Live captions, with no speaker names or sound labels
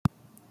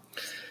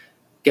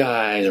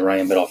Guys,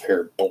 Ryan Biddulph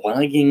here,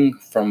 blogging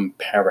from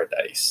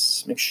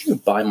paradise. Make sure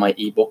you buy my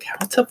ebook, How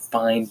to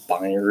Find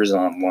Buyers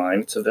Online.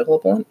 It's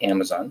available on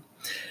Amazon.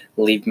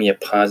 Leave me a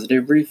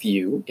positive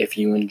review if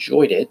you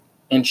enjoyed it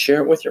and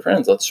share it with your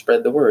friends. Let's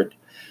spread the word.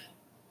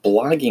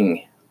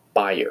 Blogging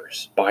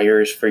buyers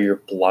for your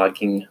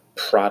blogging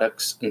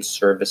products and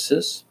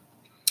services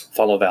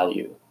follow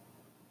value.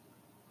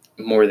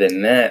 More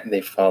than that,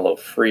 they follow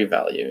free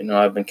value.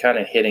 I've been kind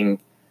of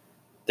hitting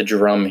the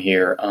drum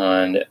here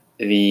on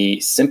the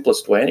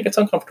simplest way, and it gets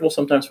uncomfortable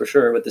sometimes for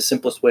sure, but the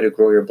simplest way to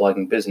grow your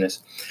blogging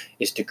business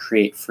is to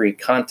create free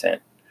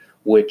content,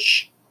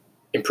 which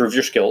improves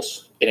your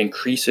skills, it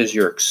increases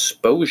your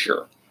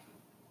exposure,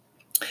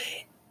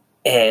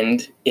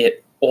 and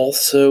it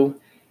also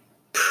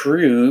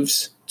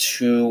proves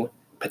to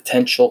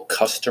potential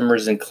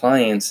customers and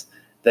clients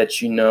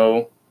that you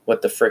know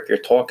what the frick you're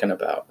talking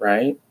about,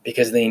 right?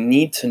 Because they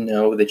need to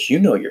know that you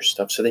know your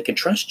stuff so they can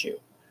trust you.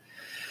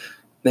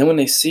 Then when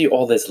they see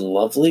all this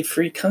lovely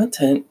free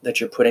content that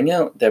you're putting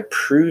out that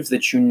proves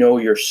that you know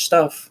your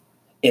stuff,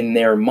 in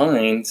their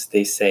minds,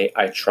 they say,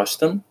 I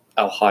trust them,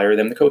 I'll hire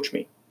them to coach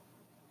me.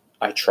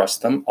 I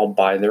trust them, I'll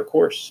buy their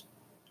course.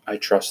 I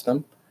trust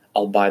them,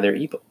 I'll buy their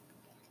ebook.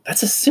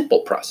 That's a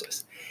simple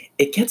process.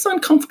 It gets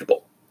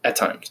uncomfortable at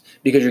times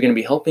because you're going to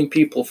be helping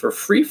people for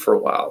free for a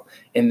while,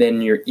 and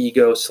then your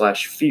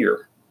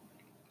ego/fear.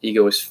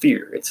 Ego is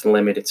fear. It's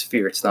limit, it's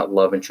fear. It's not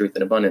love and truth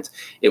and abundance.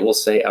 It will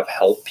say, I've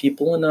helped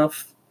people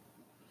enough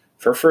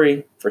for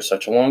free for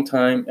such a long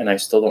time, and I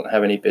still don't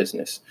have any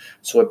business.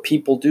 So what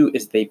people do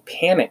is they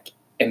panic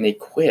and they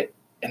quit.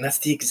 And that's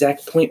the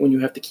exact point when you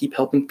have to keep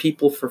helping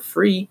people for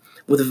free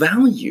with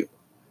value.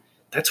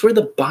 That's where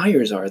the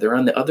buyers are. They're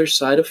on the other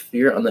side of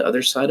fear, on the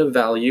other side of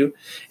value,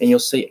 and you'll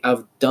say,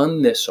 I've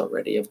done this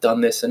already. I've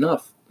done this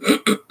enough.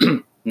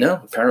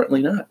 No,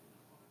 apparently not.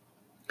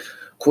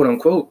 Quote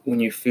unquote, when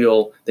you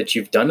feel that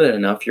you've done it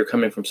enough, you're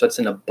coming from such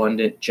an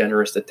abundant,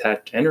 generous,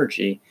 attached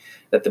energy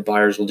that the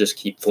buyers will just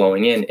keep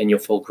flowing in and you'll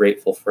feel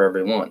grateful for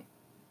everyone.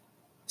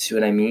 See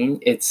what I mean?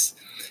 It's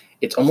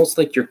almost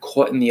like you're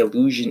caught in the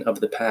illusion of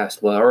the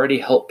past. Well, I already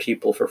helped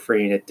people for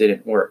free and it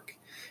didn't work.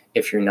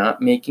 If you're not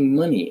making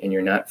money and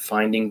you're not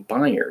finding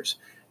buyers,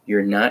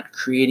 you're not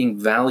creating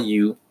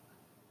value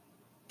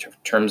in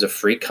terms of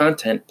free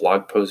content,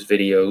 blog posts,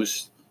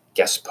 videos,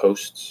 guest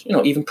posts,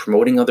 even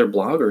promoting other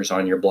bloggers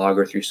on your blog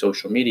or through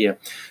social media.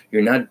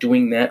 You're not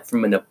doing that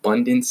from an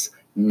abundance,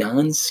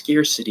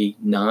 non-scarcity,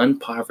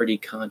 non-poverty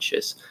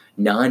conscious,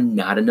 not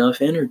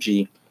enough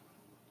energy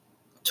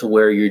to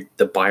where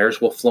the buyers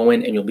will flow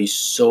in and you'll be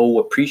so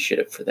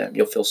appreciative for them.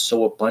 You'll feel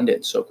so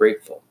abundant, so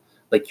grateful,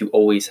 like you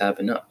always have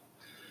enough.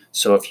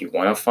 So if you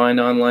want to find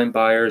online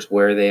buyers,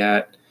 where are they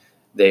at?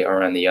 They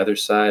are on the other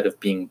side of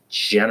being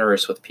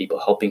generous with people,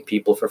 helping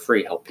people for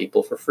free, help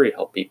people for free,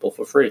 help people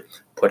for free.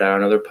 Put out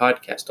another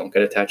podcast. Don't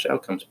get attached to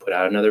outcomes. Put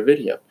out another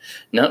video.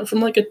 Not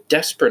from like a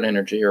desperate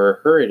energy or a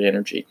hurried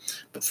energy,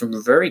 but from a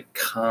very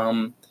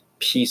calm,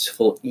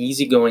 peaceful,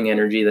 easygoing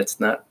energy that's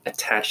not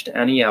attached to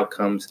any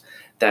outcomes,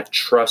 that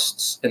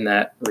trusts and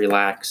that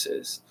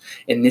relaxes.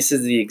 And this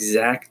is the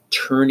exact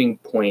turning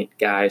point,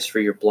 guys, for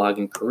your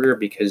blogging career,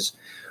 because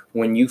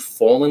when you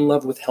fall in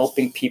love with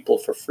helping people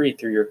for free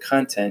through your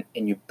content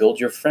and you build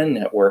your friend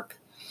network,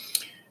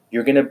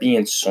 you're going to be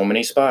in so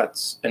many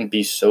spots and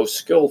be so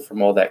skilled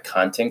from all that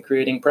content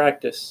creating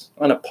practice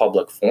on a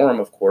public forum,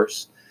 of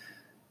course,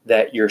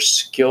 that your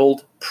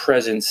skilled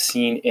presence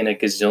seen in a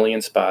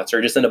gazillion spots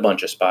or just in a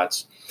bunch of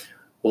spots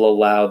will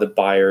allow the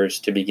buyers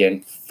to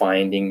begin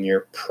finding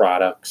your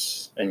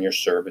products and your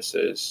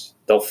services.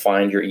 They'll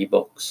find your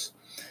ebooks.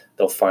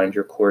 They'll find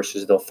your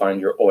courses, they'll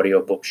find your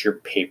audiobooks, your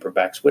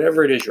paperbacks,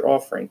 whatever it is you're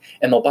offering,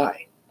 and they'll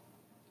buy.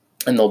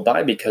 And they'll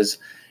buy because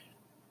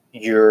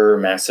your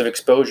massive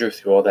exposure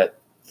through all that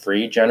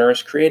free,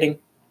 generous creating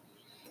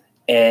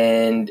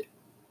and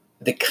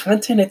the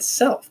content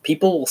itself.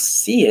 People will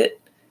see it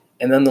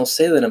and then they'll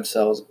say to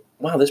themselves,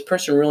 wow, this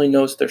person really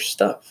knows their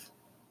stuff.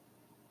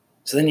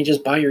 So then you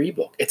just buy your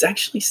ebook. It's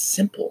actually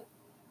simple.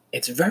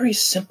 It's very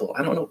simple.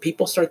 I don't know.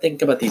 People start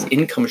thinking about these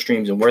income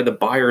streams and where the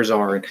buyers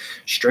are and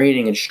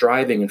straining and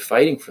striving and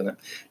fighting for them.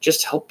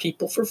 Just help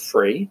people for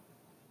free,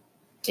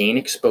 gain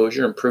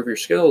exposure, improve your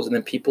skills, and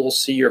then people will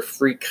see your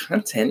free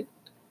content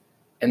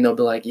and they'll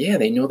be like, yeah,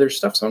 they know their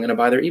stuff, so I'm going to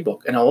buy their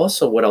ebook. And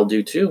what I'll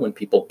do too, when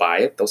people buy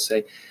it, they'll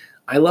say,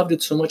 I loved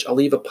it so much, I'll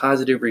leave a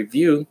positive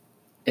review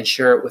and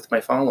share it with my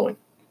following.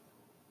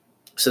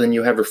 So then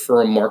you have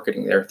referral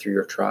marketing there through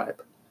your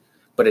tribe.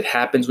 But it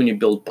happens when you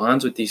build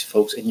bonds with these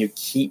folks and you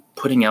keep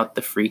putting out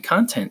the free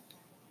content.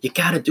 You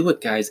got to do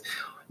it, guys.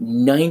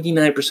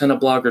 99% of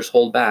bloggers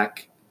hold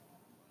back.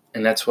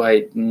 And that's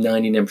why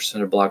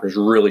 99% of bloggers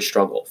really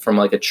struggle from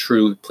like a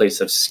true place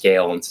of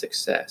scale and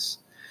success.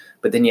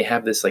 But then you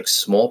have this like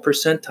small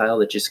percentile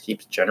that just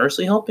keeps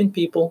generously helping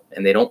people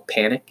and they don't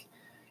panic.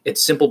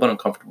 It's simple but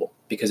uncomfortable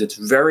because it's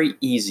very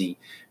easy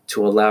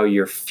to allow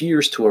your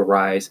fears to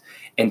arise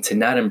and to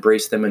not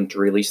embrace them and to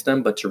release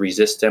them, but to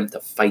resist them, to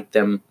fight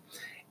them,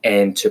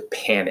 and to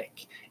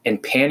panic.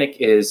 And panic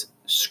is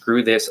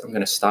screw this, I'm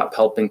going to stop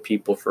helping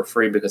people for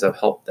free because I've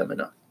helped them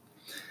enough.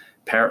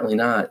 Apparently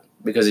not,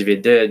 because if you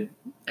did,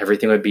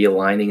 everything would be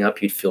aligning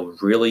up. You'd feel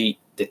really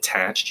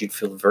detached. You'd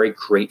feel very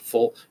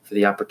grateful for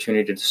the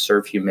opportunity to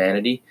serve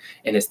humanity.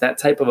 And it's that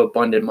type of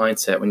abundant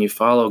mindset when you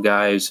follow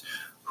guys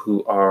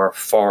who are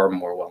far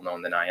more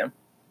well-known than I am.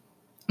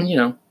 And, you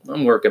know,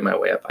 I'm working my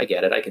way up. I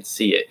get it. I can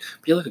see it.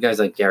 But you look at guys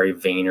like Gary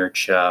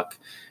Vaynerchuk,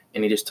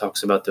 and he just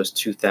talks about those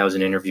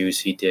 2,000 interviews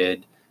he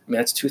did. I mean,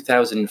 that's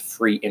 2,000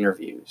 free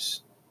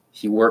interviews.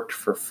 He worked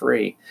for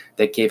free.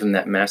 That gave him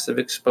that massive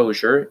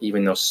exposure,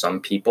 even though some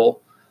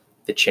people,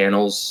 the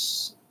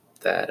channels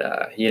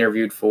that he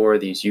interviewed for,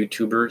 these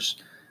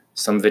YouTubers,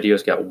 some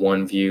videos got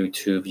 1 view,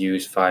 2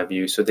 views, 5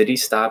 views. So did he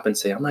stop and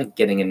say, I'm not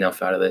getting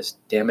enough out of this.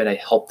 Damn it, I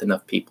helped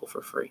enough people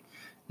for free.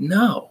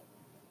 No.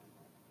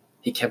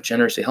 He kept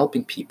generously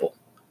helping people.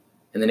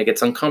 And then it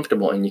gets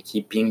uncomfortable and you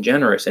keep being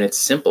generous. And it's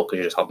simple because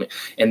you're just helping.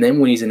 And then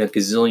when he's in a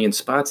gazillion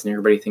spots and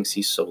everybody thinks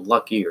he's so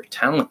lucky or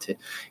talented,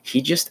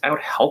 he just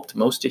out-helped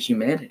most of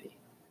humanity.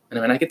 And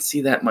I mean, I could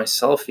see that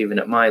myself, even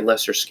at my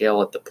lesser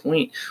scale at the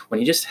point. When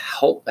you just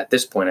help, at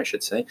this point I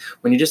should say,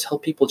 when you just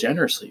help people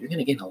generously, you're going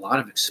to gain a lot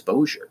of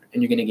exposure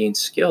and you're going to gain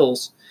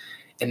skills.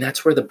 And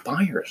that's where the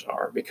buyers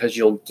are, because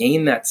you'll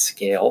gain that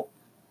scale.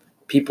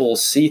 People will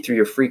see through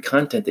your free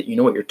content that you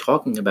know what you're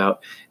talking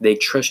about. They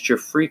trust your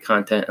free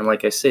content. And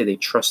like I say, they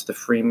trust the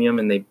freemium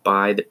and they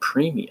buy the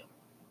premium.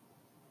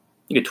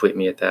 You could tweet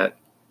me at that.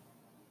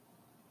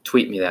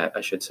 Tweet me that,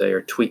 I should say,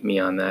 or tweet me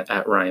on that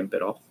at Ryan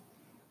Biddulph.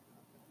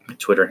 My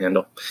Twitter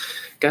handle.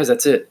 Guys,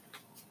 that's it.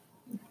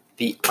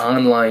 The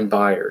online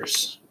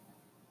buyers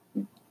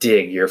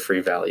dig your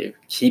free value.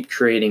 Keep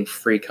creating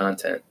free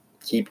content.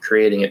 Keep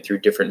creating it through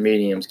different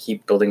mediums.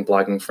 Keep building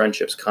blogging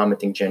friendships,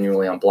 commenting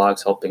genuinely on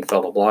blogs, helping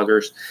fellow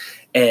bloggers.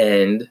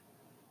 And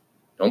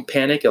don't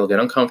panic. It'll get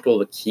uncomfortable,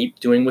 but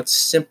keep doing what's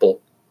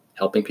simple,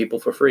 helping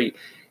people for free.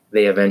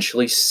 They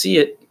eventually see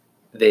it.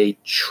 They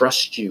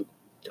trust you.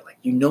 They're like,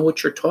 you know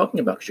what you're talking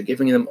about because you're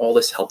giving them all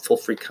this helpful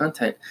free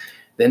content.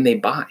 Then they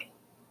buy.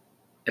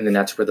 And then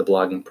that's where the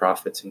blogging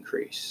profits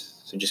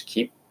increase. So just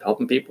keep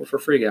helping people for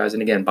free, guys.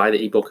 And again, buy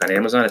the ebook on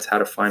Amazon. It's How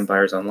to Find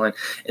Buyers Online.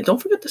 And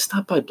don't forget to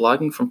stop by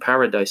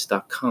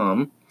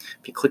bloggingfromparadise.com.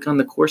 If you click on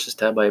the courses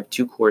tab, I have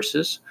 2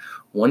 courses.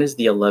 One is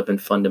the 11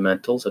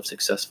 fundamentals of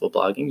successful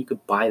blogging. You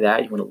could buy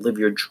that. You want to live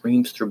your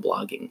dreams through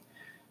blogging.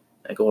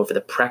 I go over the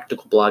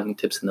practical blogging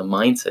tips and the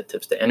mindset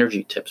tips, the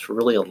energy tips for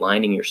really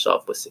aligning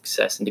yourself with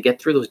success and to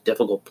get through those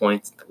difficult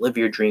points, to live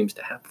your dreams,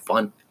 to have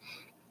fun.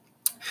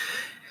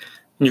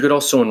 You could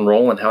also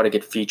enroll in how to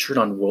get featured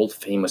on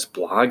world-famous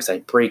blogs. I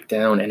break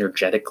down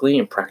energetically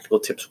and practical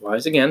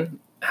tips-wise, again,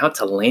 how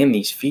to land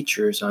these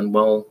features on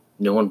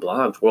well-known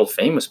blogs,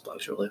 world-famous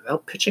blogs, really,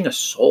 without pitching a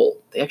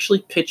soul. They actually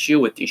pitch you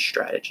with these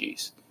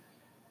strategies.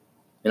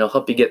 And it'll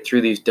help you get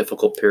through these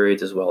difficult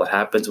periods as well. It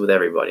happens with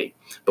everybody.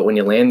 But when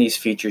you land these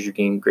features, you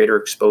gain greater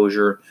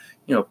exposure,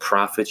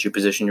 profits. You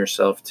position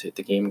yourself to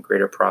gain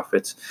greater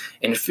profits.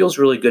 And it feels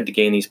really good to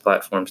gain these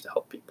platforms to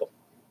help people.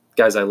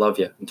 Guys, I love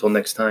you. Until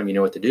next time, you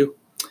know what to do.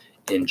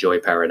 Enjoy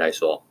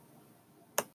paradise all.